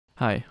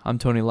Hi, I'm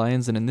Tony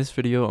Lyons, and in this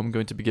video I'm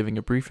going to be giving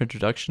a brief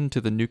introduction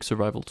to the Nuke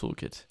Survival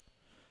Toolkit.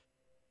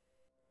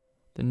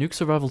 The Nuke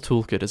Survival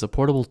Toolkit is a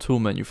portable tool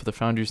menu for the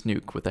Foundry's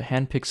Nuke with a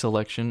hand-picked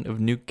selection of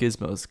Nuke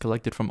gizmos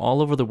collected from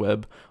all over the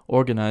web,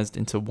 organized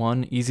into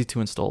one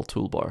easy-to-install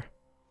toolbar.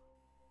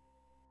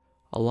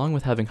 Along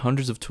with having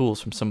hundreds of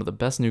tools from some of the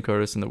best Nuke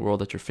artists in the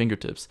world at your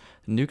fingertips,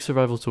 the Nuke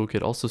Survival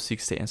Toolkit also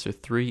seeks to answer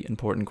three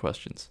important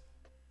questions.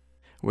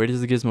 Where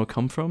does the gizmo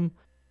come from?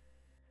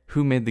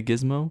 Who made the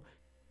gizmo?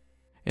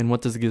 And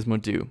what does the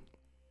gizmo do?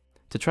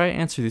 To try to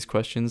answer these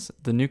questions,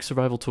 the Nuke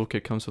Survival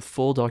Toolkit comes with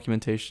full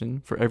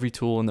documentation for every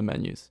tool in the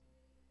menus.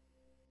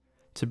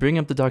 To bring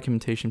up the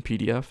documentation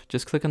PDF,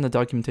 just click on the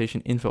documentation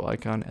info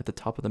icon at the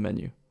top of the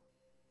menu.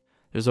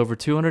 There's over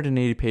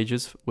 280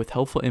 pages with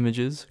helpful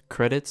images,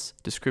 credits,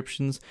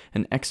 descriptions,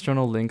 and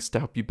external links to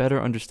help you better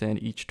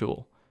understand each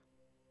tool.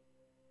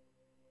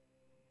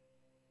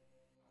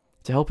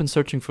 To help in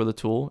searching for the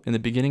tool, in the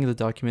beginning of the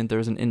document there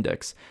is an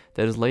index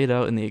that is laid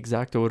out in the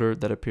exact order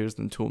that appears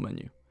in the tool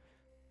menu.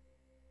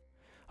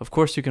 Of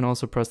course, you can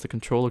also press the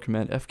Ctrl or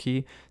Command F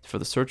key for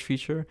the search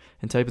feature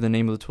and type in the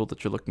name of the tool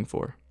that you're looking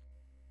for.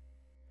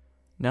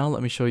 Now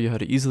let me show you how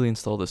to easily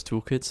install this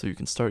toolkit so you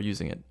can start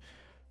using it.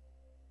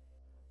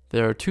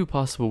 There are two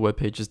possible web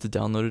pages to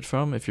download it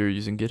from if you're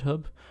using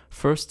GitHub.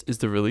 First is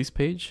the release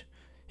page.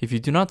 If you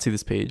do not see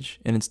this page,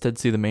 and instead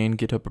see the main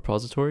GitHub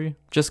repository,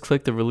 just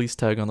click the release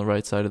tag on the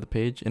right side of the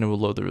page and it will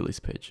load the release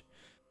page.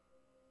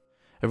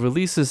 A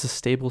release is a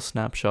stable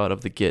snapshot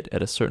of the Git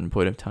at a certain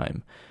point of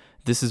time.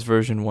 This is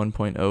version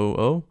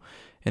 1.00,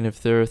 and if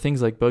there are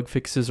things like bug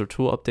fixes or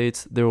tool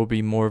updates, there will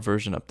be more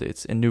version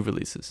updates and new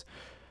releases.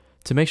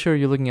 To make sure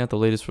you're looking at the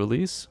latest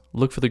release,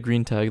 look for the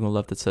green tag on the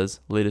left that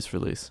says latest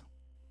release.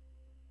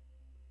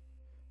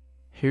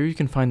 Here you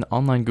can find the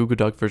online Google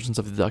Doc versions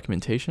of the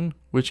documentation,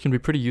 which can be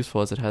pretty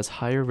useful as it has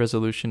higher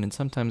resolution and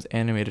sometimes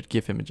animated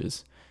GIF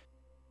images,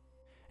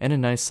 and a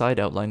nice side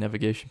outline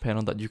navigation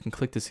panel that you can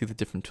click to see the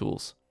different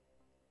tools.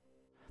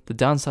 The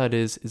downside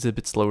is a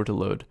bit slower to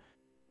load.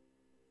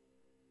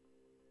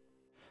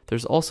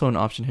 There's also an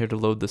option here to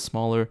load the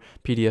smaller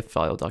PDF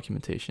file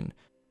documentation.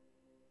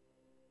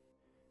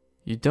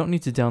 You don't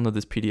need to download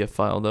this PDF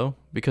file though,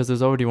 because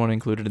there's already one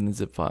included in the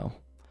zip file.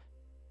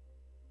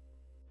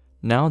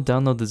 Now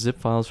download the zip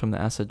files from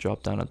the asset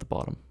dropdown at the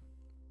bottom.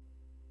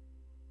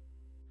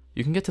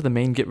 You can get to the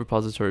main Git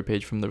repository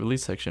page from the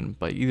release section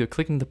by either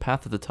clicking the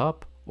path at the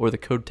top or the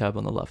code tab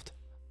on the left.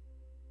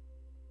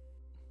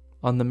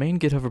 On the main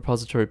GitHub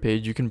repository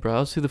page, you can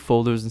browse through the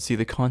folders and see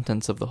the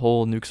contents of the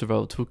whole Nuke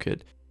Survival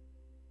Toolkit,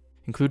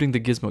 including the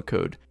gizmo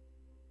code.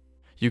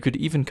 You could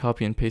even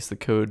copy and paste the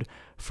code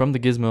from the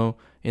gizmo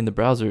in the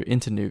browser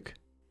into Nuke.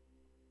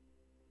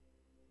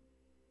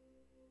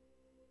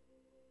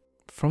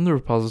 From the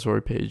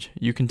repository page,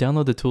 you can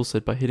download the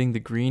toolset by hitting the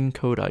green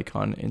code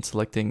icon and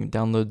selecting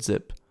Download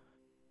Zip.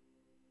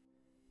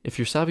 If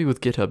you're savvy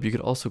with GitHub, you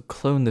could also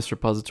clone this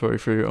repository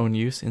for your own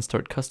use and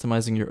start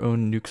customizing your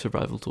own Nuke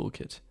Survival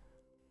Toolkit.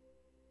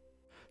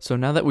 So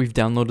now that we've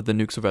downloaded the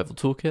Nuke Survival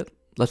Toolkit,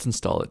 let's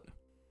install it.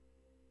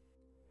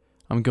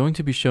 I'm going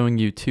to be showing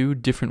you two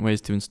different ways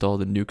to install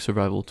the Nuke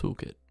Survival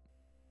Toolkit.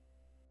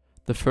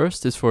 The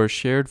first is for a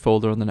shared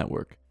folder on the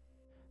network.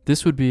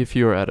 This would be if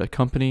you are at a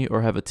company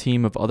or have a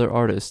team of other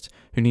artists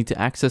who need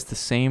to access the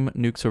same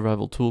Nuke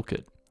Survival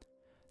Toolkit.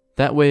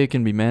 That way it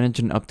can be managed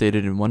and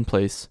updated in one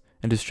place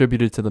and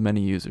distributed to the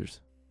many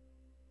users.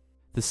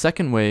 The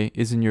second way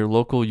is in your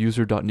local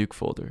user.nuke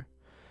folder.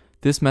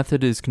 This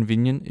method is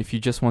convenient if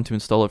you just want to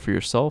install it for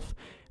yourself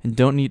and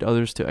don't need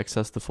others to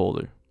access the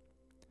folder.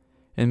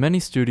 In many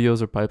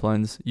studios or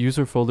pipelines,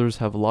 user folders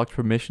have locked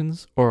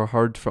permissions or are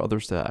hard for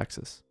others to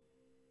access.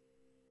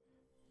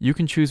 You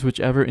can choose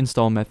whichever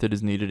install method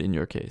is needed in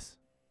your case.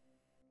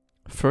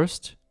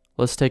 First,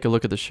 let's take a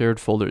look at the shared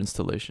folder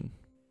installation.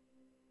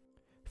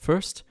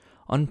 First,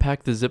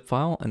 unpack the zip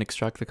file and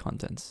extract the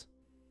contents.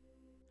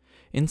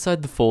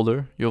 Inside the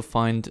folder, you'll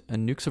find a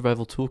Nuke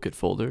Survival Toolkit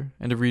folder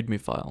and a README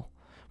file,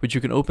 which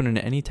you can open in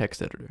any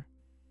text editor.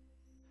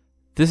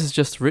 This is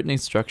just written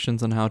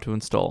instructions on how to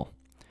install,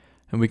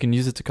 and we can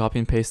use it to copy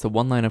and paste the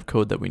one line of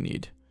code that we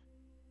need.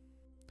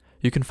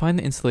 You can find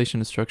the installation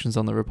instructions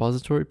on the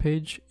repository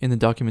page, in the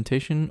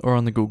documentation, or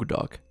on the Google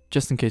Doc,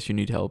 just in case you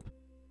need help.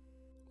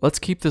 Let's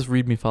keep this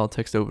README file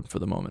text open for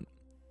the moment.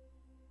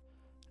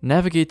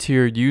 Navigate to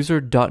your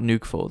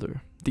user.nuke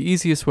folder. The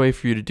easiest way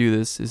for you to do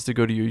this is to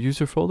go to your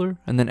user folder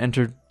and then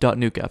enter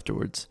 .nuke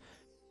afterwards.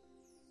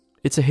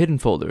 It's a hidden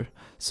folder,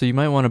 so you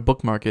might want to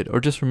bookmark it or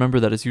just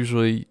remember that it's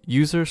usually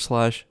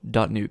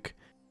user/.nuke.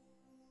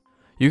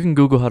 You can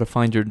Google how to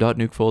find your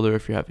 .nuke folder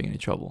if you're having any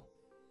trouble.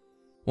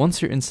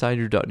 Once you're inside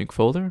your .nuke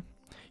folder,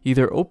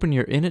 either open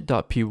your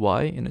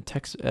init.py in a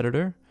text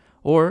editor,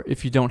 or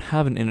if you don't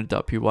have an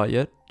init.py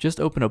yet, just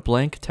open a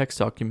blank text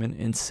document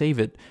and save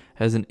it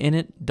as an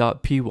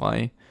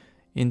init.py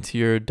into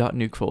your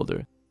 .nuke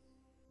folder.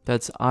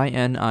 That's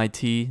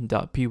init.py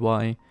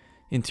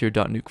into your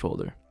 .nuke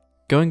folder.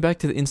 Going back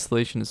to the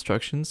installation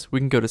instructions, we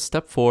can go to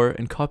step 4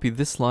 and copy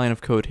this line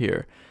of code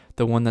here,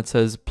 the one that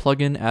says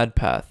plugin add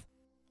path,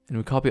 and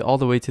we copy all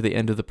the way to the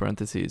end of the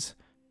parentheses.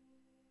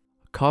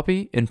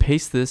 Copy and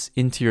paste this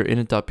into your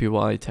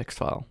init.py text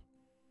file.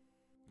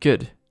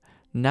 Good.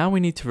 Now we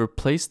need to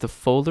replace the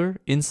folder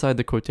inside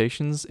the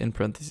quotations in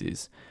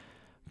parentheses.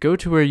 Go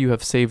to where you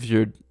have saved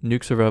your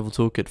Nuke Survival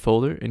Toolkit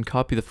folder and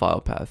copy the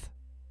file path.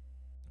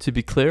 To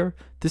be clear,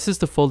 this is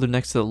the folder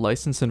next to the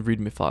license and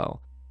readme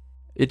file.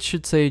 It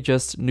should say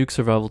just Nuke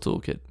Survival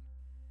Toolkit.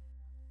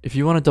 If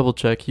you want to double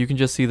check, you can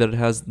just see that it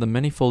has the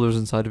many folders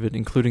inside of it,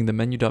 including the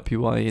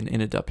menu.py and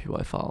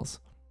init.py files.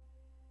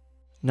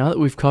 Now that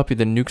we've copied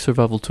the Nuke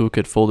Survival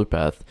Toolkit folder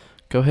path,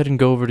 go ahead and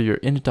go over to your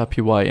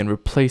init.py and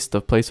replace the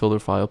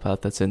placeholder file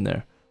path that's in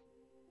there.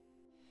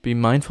 Be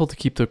mindful to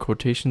keep the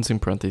quotations in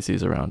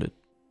parentheses around it.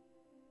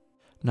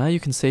 Now you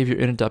can save your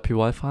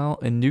init.py file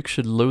and Nuke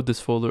should load this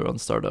folder on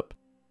startup.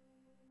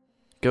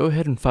 Go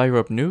ahead and fire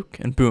up Nuke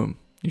and boom,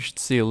 you should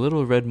see a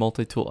little red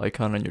multi-tool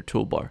icon on your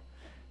toolbar.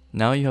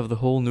 Now you have the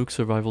whole Nuke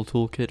Survival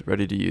Toolkit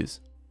ready to use.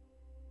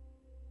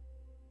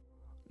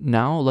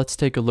 Now let's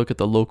take a look at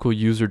the local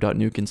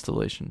user.nuke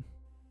installation.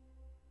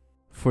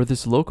 For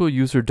this local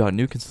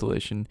user.nuke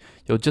installation,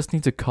 you'll just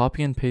need to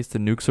copy and paste the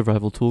Nuke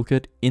Survival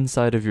Toolkit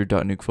inside of your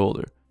 .nuke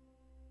folder.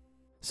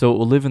 So it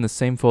will live in the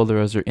same folder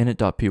as your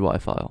init.py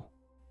file.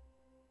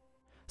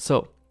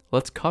 So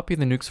let's copy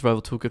the Nuke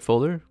Survival Toolkit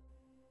folder,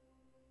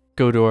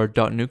 go to our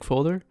 .nuke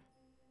folder,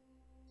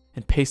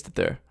 and paste it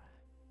there.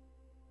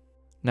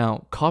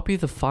 Now copy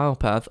the file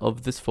path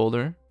of this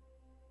folder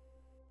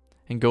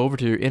and go over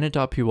to your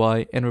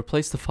init.py and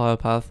replace the file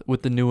path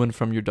with the new one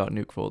from your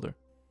 .nuke folder.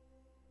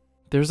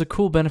 There's a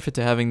cool benefit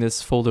to having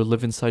this folder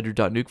live inside your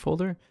 .nuke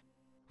folder,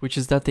 which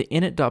is that the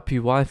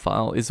init.py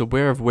file is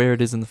aware of where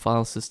it is in the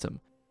file system.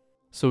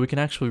 So we can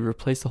actually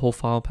replace the whole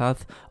file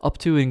path up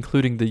to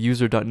including the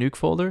user.nuke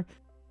folder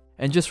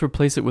and just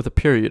replace it with a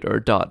period or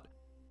a dot.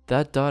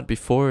 That dot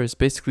before is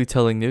basically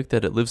telling Nuke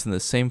that it lives in the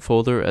same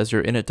folder as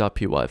your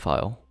init.py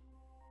file.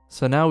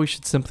 So now we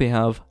should simply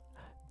have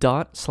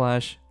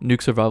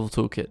 ./Nuke Survival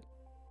Toolkit.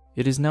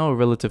 It is now a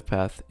relative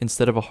path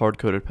instead of a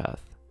hard-coded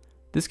path.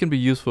 This can be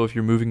useful if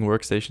you're moving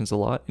workstations a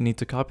lot and need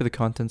to copy the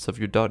contents of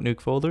your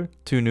 .nuke folder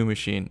to a new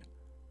machine.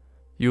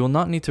 You will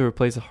not need to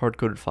replace a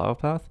hard-coded file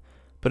path,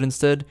 but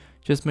instead,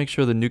 just make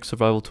sure the Nuke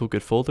Survival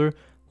Toolkit folder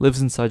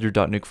lives inside your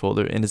 .nuke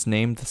folder and is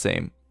named the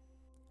same,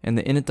 and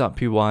the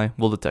init.py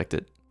will detect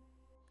it.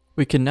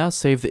 We can now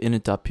save the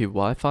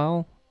init.py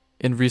file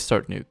and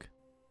restart Nuke.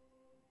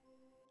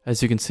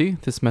 As you can see,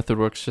 this method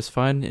works just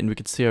fine and we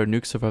can see our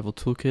Nuke Survival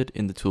Toolkit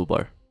in the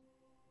toolbar.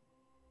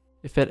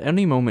 If at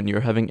any moment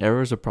you're having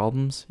errors or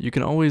problems, you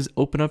can always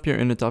open up your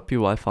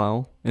init.py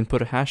file and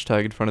put a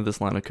hashtag in front of this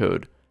line of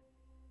code.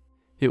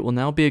 It will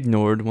now be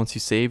ignored once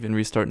you save and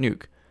restart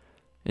Nuke,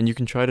 and you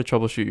can try to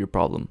troubleshoot your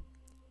problem.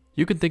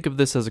 You can think of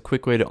this as a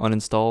quick way to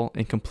uninstall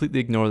and completely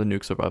ignore the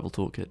Nuke Survival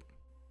Toolkit.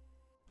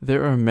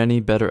 There are many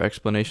better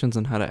explanations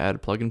on how to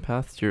add plugin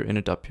paths to your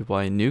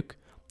init.py in Nuke.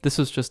 This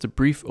was just a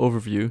brief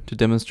overview to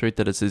demonstrate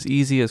that it's as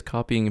easy as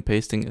copying and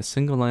pasting a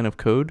single line of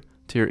code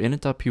to your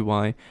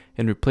init.py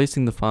and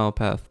replacing the file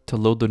path to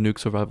load the Nuke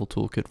Survival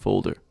Toolkit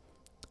folder.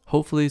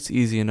 Hopefully it's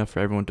easy enough for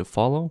everyone to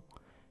follow.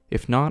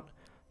 If not,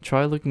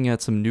 try looking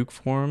at some Nuke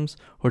forums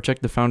or check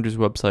the Foundry's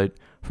website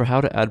for how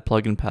to add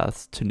plugin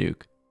paths to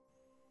Nuke.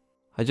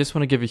 I just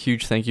want to give a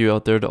huge thank you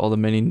out there to all the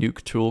many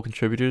Nuke tool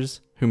contributors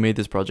who made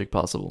this project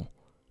possible.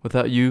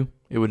 Without you,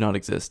 it would not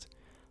exist.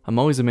 I'm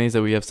always amazed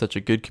that we have such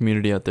a good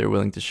community out there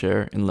willing to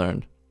share and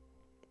learn.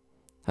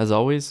 As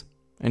always,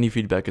 any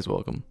feedback is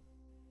welcome.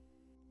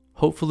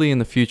 Hopefully in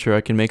the future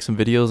I can make some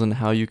videos on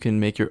how you can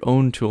make your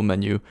own tool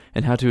menu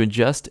and how to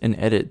adjust and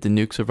edit the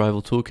Nuke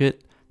Survival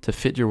Toolkit to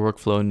fit your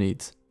workflow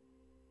needs.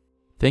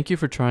 Thank you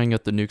for trying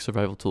out the Nuke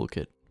Survival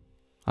Toolkit.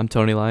 I'm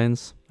Tony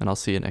Lyons, and I'll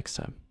see you next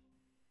time.